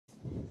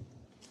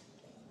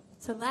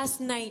So last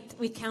night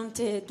we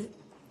counted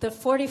the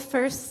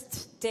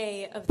 41st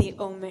day of the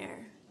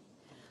Omer.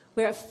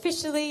 We're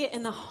officially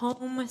in the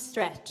home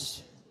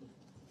stretch.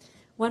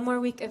 One more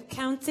week of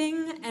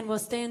counting and we'll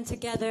stand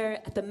together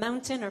at the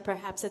mountain or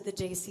perhaps at the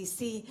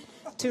JCC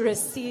to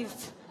receive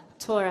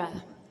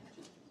Torah.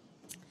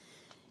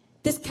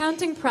 This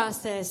counting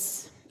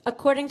process,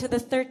 according to the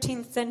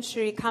 13th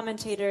century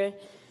commentator,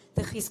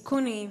 the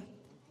Chizkuni,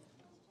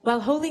 while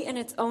holy in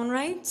its own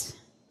right,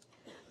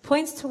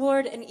 points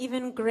toward an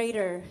even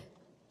greater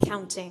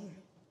counting.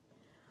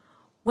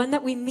 One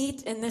that we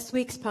meet in this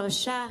week's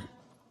parasha,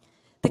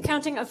 the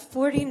counting of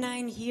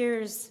 49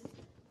 years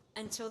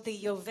until the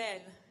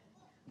Yovel,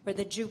 or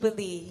the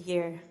Jubilee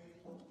year.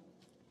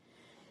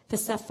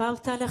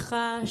 וספרת לך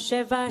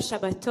 7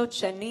 שבתות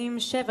שנים,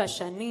 7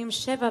 שנים,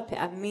 7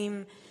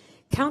 פעמים.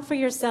 Count for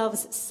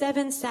yourselves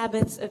 7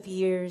 Sabbaths of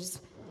years,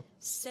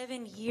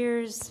 7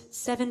 years,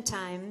 7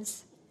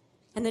 times.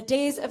 And the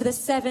days of the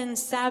 7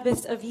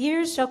 Sabbaths of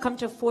years shall come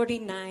to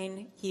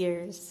 49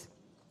 years.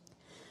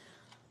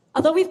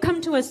 Although we've come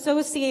to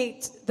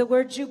associate the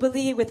word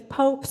Jubilee with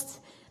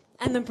popes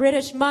and the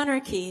British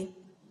monarchy,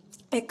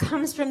 it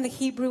comes from the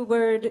Hebrew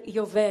word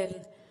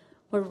Yovel,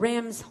 or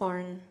ram's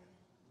horn.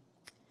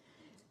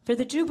 For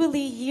the Jubilee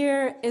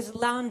year is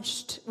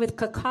launched with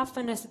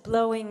cacophonous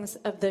blowings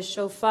of the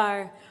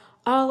shofar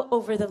all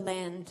over the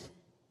land.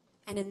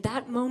 And in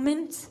that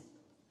moment,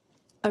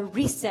 a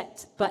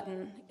reset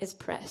button is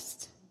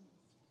pressed.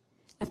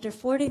 After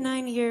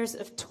 49 years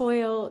of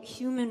toil,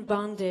 human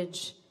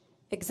bondage,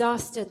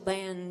 exhausted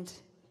land,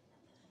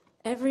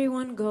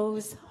 everyone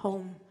goes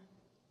home.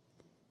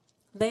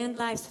 Land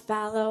lies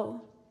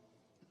fallow.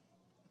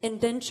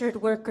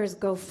 Indentured workers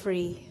go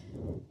free.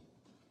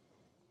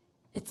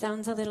 It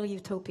sounds a little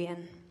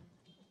utopian.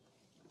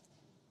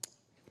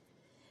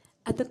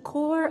 At the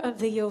core of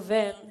the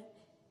Yovel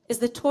is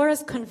the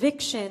Torah's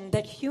conviction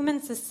that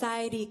human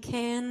society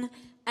can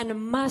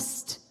and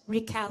must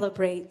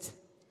recalibrate,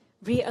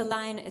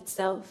 realign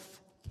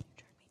itself. Can you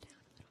turn me down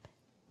a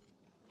little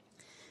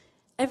bit?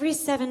 Every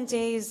 7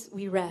 days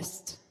we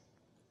rest.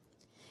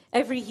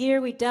 Every year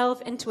we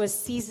delve into a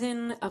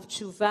season of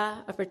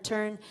tshuva, of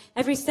return.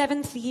 Every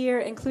 7th year,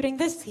 including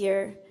this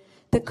year,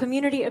 the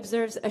community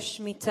observes a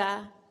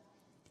Shemitah.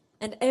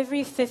 And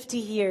every 50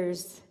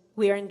 years,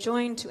 we are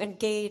enjoined to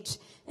engage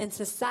in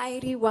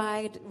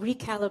society-wide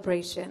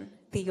recalibration,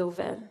 the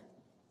Yovel.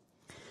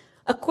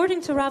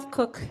 According to Rav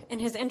Kook in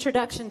his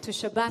introduction to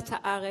Shabbat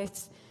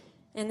Haaretz,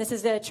 and this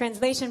is a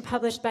translation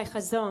published by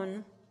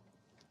Chazon,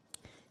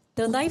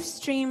 the life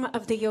stream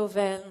of the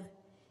Yovel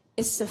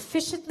is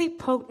sufficiently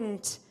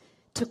potent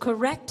to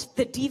correct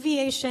the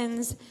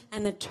deviations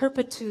and the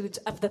turpitudes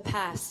of the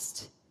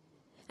past,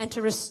 and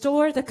to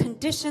restore the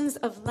conditions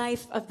of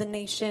life of the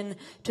nation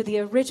to the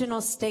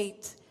original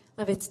state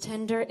of its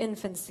tender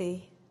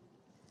infancy.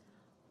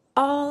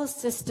 All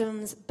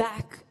systems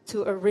back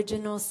to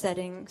original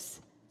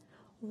settings.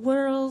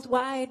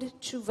 Worldwide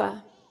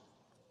tshuva.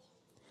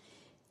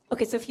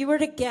 Okay, so if you were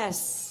to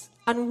guess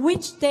on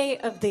which day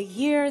of the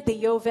year the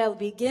Yovel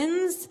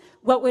begins,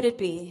 what would it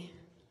be?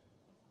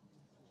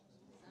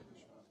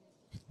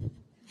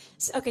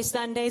 Okay,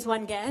 Sunday's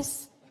one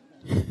guess.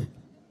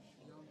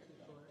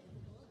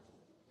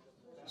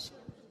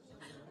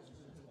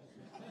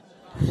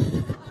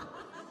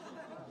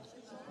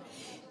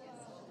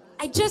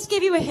 I just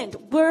gave you a hint.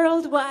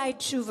 Worldwide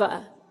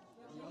tshuva.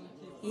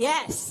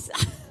 Yes.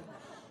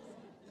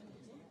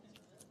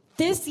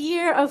 This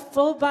year of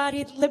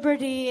full-bodied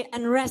liberty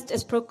and rest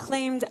is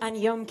proclaimed on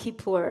Yom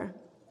Kippur.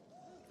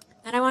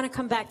 And I want to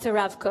come back to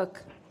Rav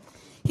Kook.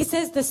 He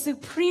says the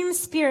supreme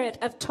spirit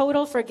of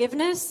total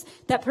forgiveness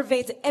that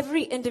pervades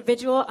every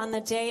individual on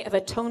the Day of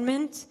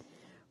Atonement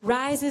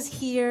rises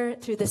here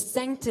through the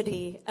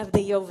sanctity of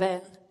the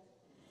Yovel.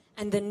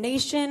 And the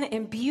nation,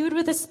 imbued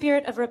with a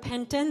spirit of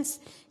repentance,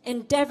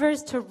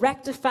 endeavors to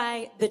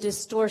rectify the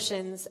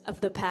distortions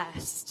of the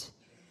past.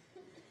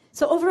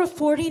 So over a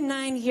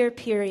 49-year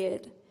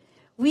period,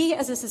 we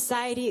as a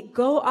society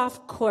go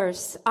off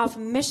course, off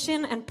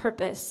mission and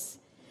purpose.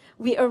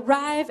 We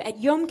arrive at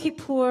Yom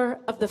Kippur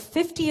of the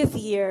 50th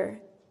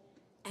year,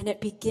 and it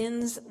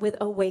begins with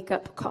a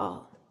wake-up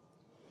call.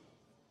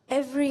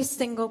 Every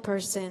single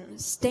person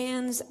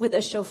stands with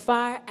a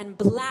shofar and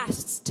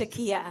blasts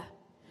Tekiah.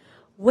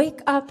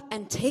 Wake up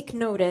and take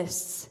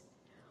notice.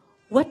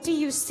 What do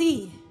you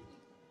see?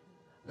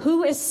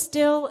 Who is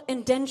still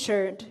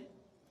indentured?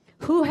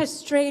 Who has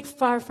strayed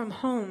far from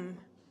home?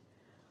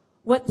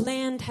 What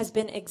land has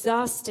been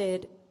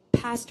exhausted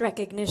past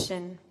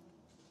recognition?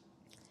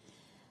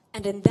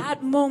 And in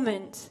that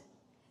moment,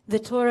 the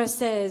Torah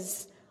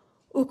says,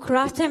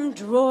 Ukratem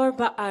dror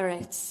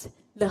ba'aretz,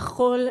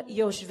 lechol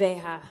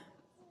yoshveha.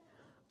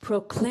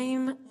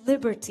 Proclaim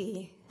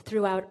liberty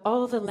throughout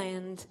all the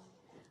land,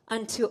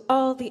 unto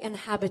all the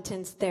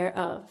inhabitants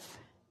thereof.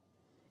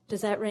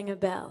 Does that ring a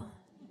bell?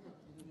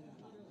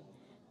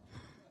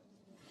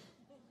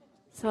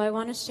 So I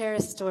want to share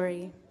a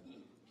story.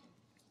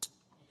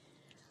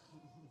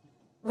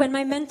 When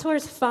my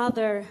mentor's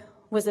father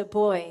was a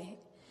boy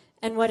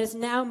and what is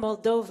now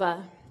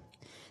Moldova,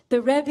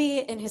 the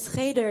Rebbe in his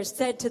cheder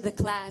said to the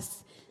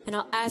class, and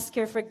I'll ask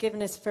your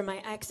forgiveness for my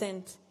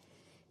accent,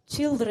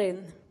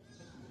 "Children,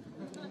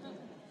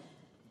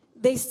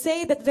 they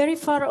say that very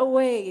far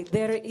away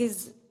there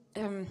is,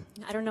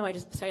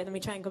 let me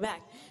try and go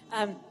back.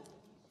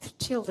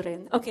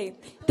 Children, okay,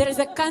 there is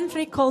a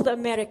country called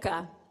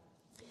America.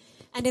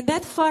 And in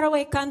that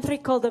faraway country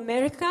called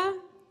America,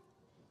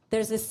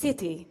 there's a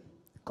city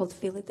called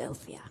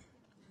Philadelphia.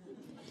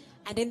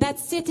 And in that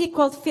city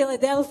called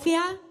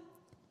Philadelphia,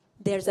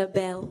 there's a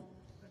bell.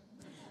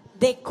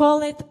 They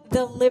call it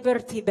the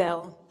Liberty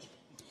Bell.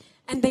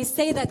 And they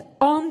say that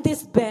on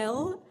this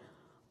bell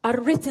are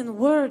written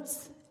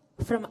words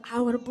from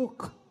our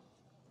book.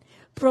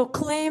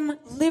 Proclaim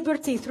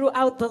liberty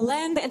throughout the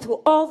land and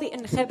to all the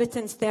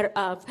inhabitants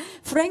thereof.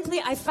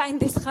 Frankly, I find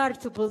this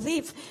hard to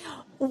believe.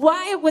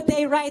 Why would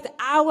they write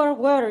our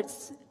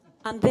words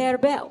on their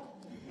bell?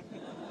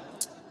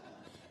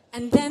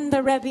 And then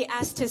the Rebbe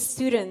asked his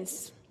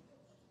students,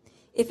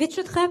 if it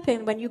should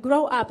happen when you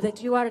grow up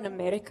that you are in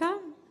America,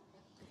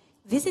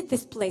 visit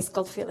this place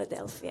called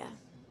Philadelphia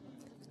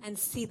and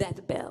see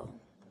that bell.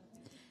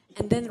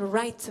 And then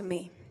write to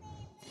me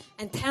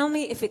and tell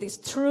me if it is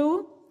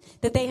true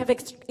that they have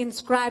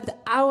inscribed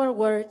our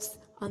words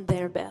on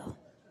their bell.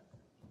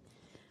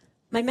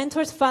 My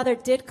mentor's father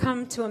did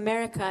come to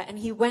America and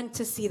he went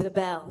to see the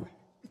bell.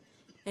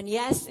 And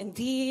yes,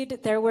 indeed,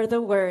 there were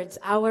the words,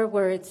 our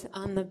words,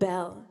 on the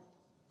bell.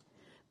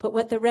 But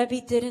what the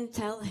Rebbe didn't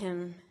tell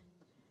him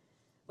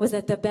was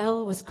that the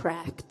bell was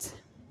cracked.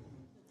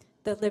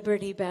 The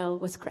Liberty Bell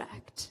was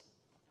cracked.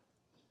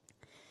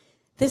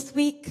 This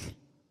week,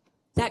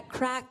 that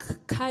crack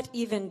cut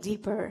even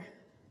deeper.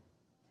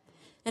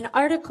 An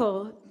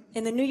article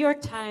in the New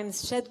York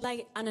Times shed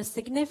light on a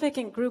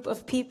significant group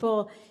of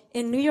people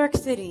in New York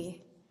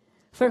City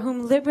for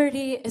whom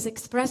liberty is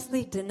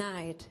expressly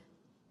denied,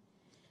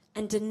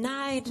 and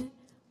denied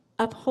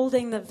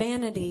upholding the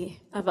vanity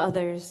of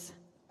others.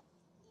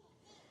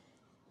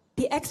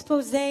 The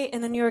expose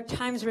in the New York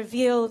Times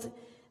revealed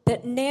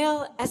that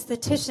nail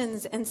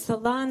estheticians and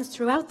salons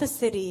throughout the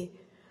city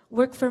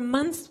work for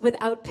months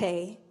without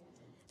pay.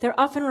 They're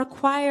often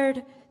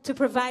required to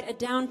provide a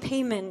down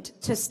payment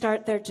to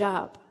start their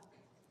job.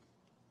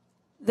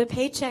 The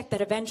paycheck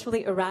that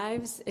eventually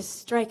arrives is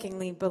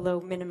strikingly below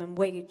minimum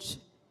wage.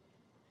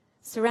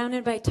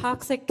 Surrounded by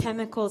toxic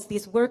chemicals,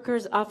 these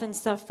workers often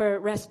suffer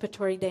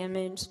respiratory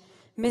damage,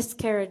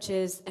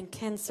 miscarriages, and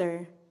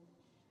cancer.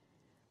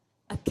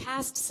 A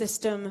caste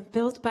system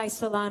built by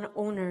salon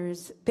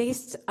owners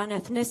based on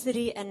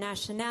ethnicity and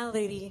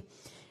nationality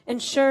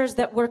ensures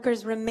that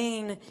workers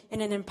remain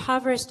in an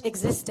impoverished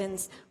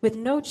existence with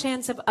no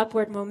chance of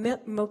upward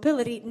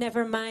mobility,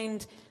 never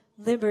mind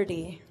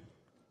liberty.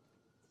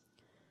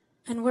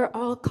 And we're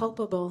all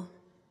culpable.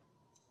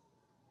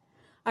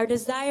 Our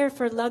desire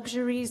for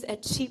luxuries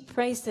at cheap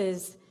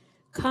prices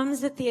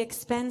comes at the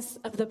expense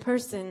of the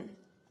person,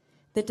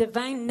 the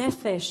divine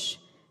nefesh,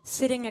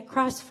 sitting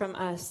across from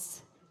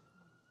us.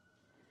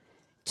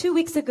 2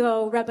 weeks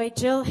ago, Rabbi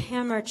Jill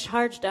Hammer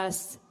charged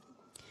us,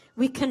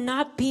 we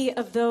cannot be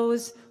of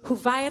those who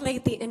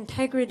violate the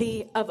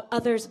integrity of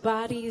others'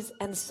 bodies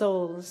and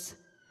souls.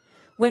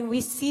 When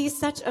we see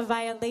such a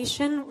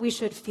violation, we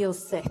should feel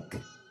sick.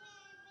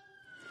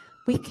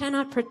 We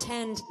cannot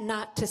pretend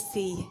not to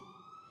see,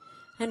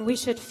 and we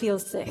should feel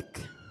sick.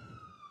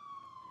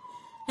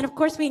 And of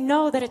course, we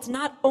know that it's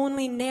not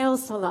only nail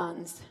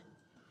salons.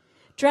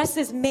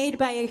 Dresses made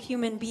by a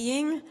human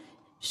being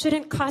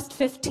shouldn't cost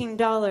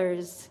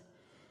 $15.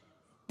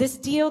 This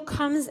deal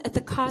comes at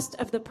the cost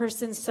of the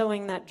person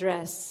sewing that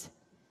dress.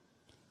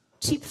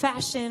 Cheap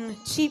fashion,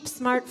 cheap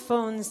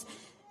smartphones,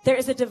 there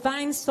is a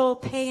divine soul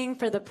paying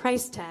for the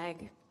price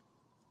tag.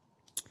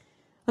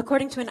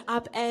 According to an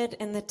op-ed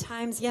in the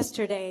Times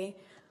yesterday,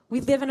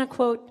 we live in a,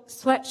 quote,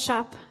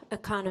 sweatshop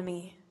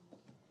economy.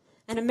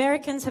 And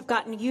Americans have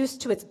gotten used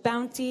to its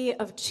bounty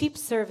of cheap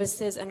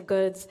services and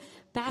goods,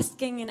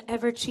 basking in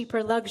ever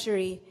cheaper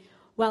luxury,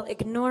 while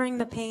ignoring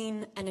the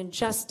pain and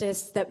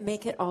injustice that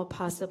make it all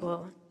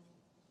possible.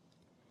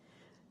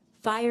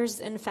 Fires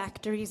in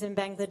factories in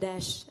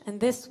Bangladesh, and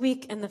this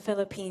week in the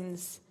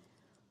Philippines,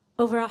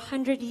 over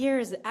 100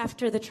 years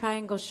after the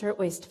Triangle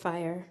Shirtwaist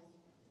Fire.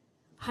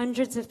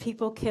 Hundreds of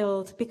people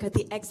killed because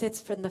the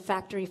exits from the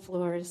factory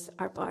floors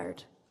are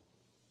barred.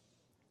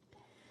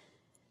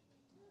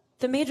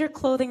 The major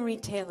clothing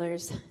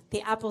retailers,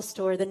 the Apple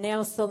Store, the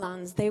nail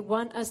salons, they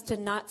want us to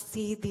not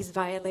see these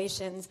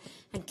violations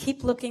and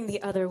keep looking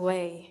the other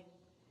way.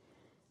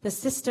 The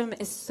system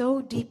is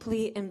so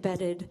deeply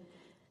embedded,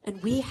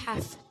 and we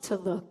have to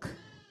look,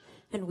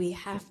 and we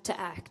have to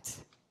act.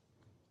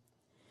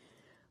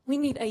 We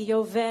need a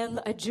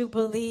Yovel, a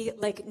Jubilee,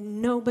 like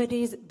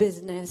nobody's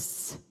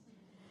business.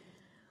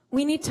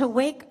 We need to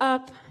wake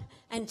up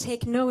and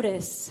take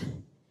notice,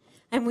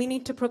 and we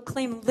need to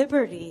proclaim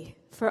liberty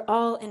for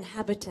all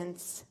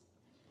inhabitants.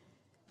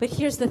 But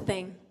here's the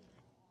thing.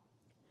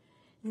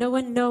 No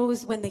one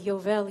knows when the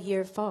Yovel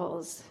year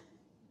falls.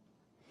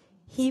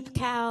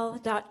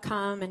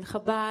 heapcal.com and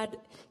Chabad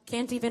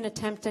can't even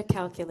attempt to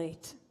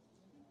calculate.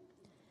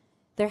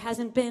 There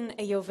hasn't been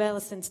a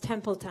Yovel since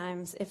temple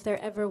times, if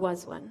there ever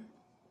was one.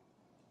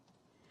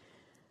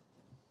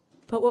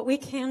 But what we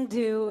can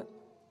do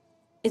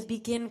is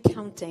begin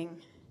counting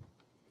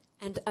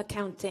and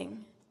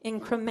accounting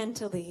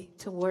incrementally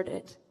toward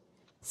it,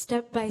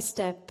 step by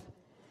step.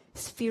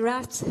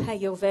 Sfirat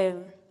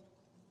HaYovel.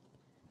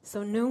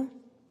 So nu,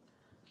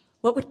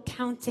 what would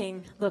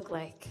counting look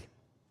like?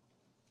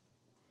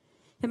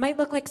 It might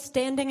look like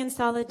standing in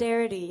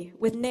solidarity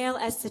with nail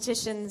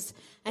estheticians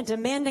and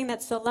demanding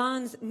that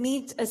salons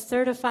meet a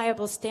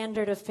certifiable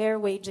standard of fair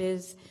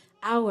wages,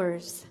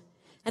 hours,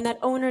 and that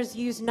owners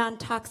use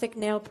non-toxic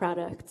nail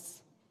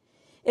products.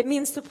 It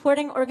means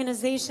supporting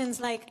organizations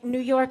like New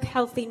York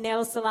Healthy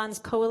Nail Salons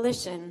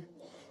Coalition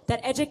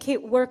that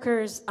educate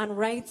workers on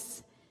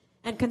rights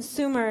and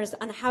consumers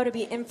on how to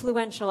be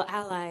influential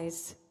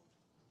allies.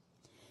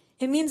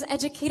 It means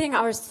educating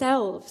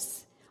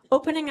ourselves,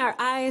 opening our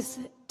eyes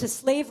to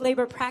slave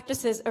labor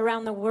practices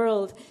around the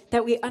world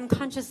that we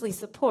unconsciously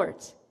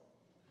support.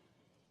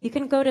 You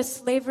can go to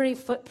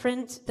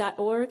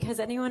slaveryfootprint.org. Has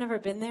anyone ever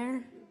been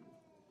there?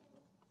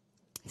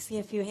 I see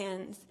a few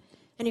hands.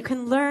 And you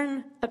can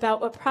learn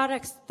about what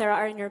products there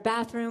are in your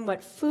bathroom,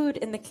 what food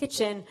in the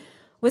kitchen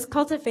was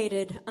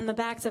cultivated on the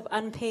backs of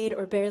unpaid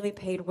or barely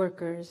paid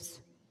workers.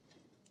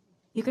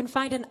 You can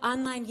find an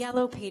online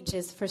yellow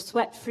pages for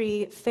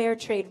sweat-free, fair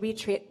trade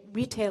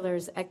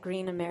retailers at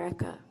Green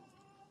America.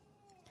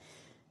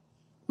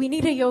 We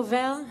need a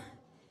Yovel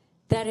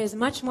that is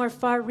much more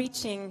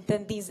far-reaching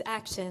than these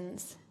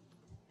actions.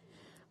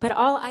 But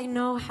all I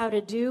know how to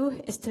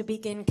do is to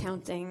begin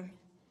counting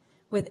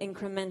with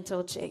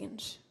incremental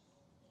change.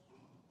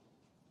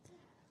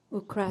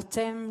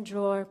 Ukratem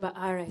dror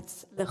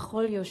ba'aretz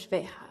lechol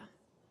yoshveha.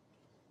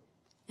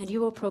 And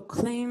you will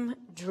proclaim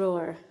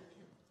dror,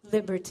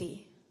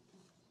 liberty.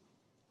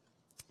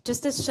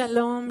 Just as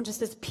shalom,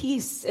 just as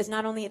peace is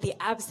not only the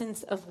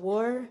absence of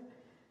war,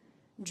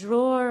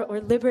 dror or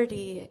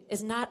liberty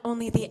is not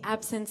only the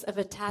absence of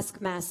a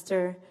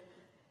taskmaster,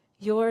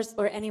 yours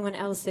or anyone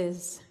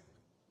else's.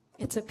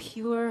 It's a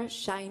pure,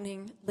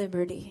 shining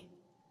liberty.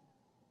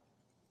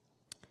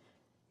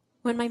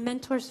 When my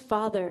mentor's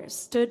father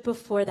stood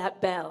before that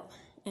bell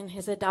in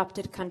his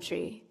adopted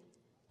country,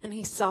 and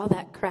he saw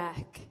that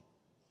crack,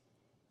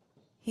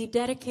 he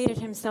dedicated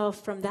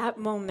himself from that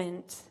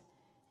moment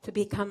to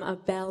become a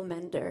bell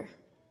mender.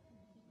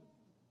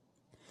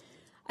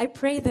 I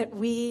pray that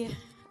we,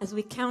 as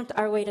we count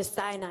our way to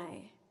Sinai,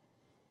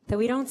 that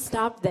we don't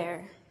stop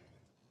there,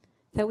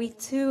 that we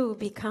too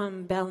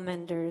become bell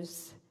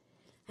menders,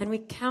 and we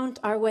count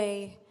our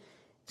way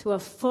to a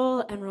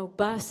full and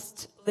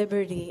robust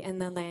liberty in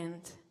the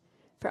land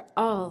for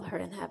all her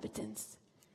inhabitants.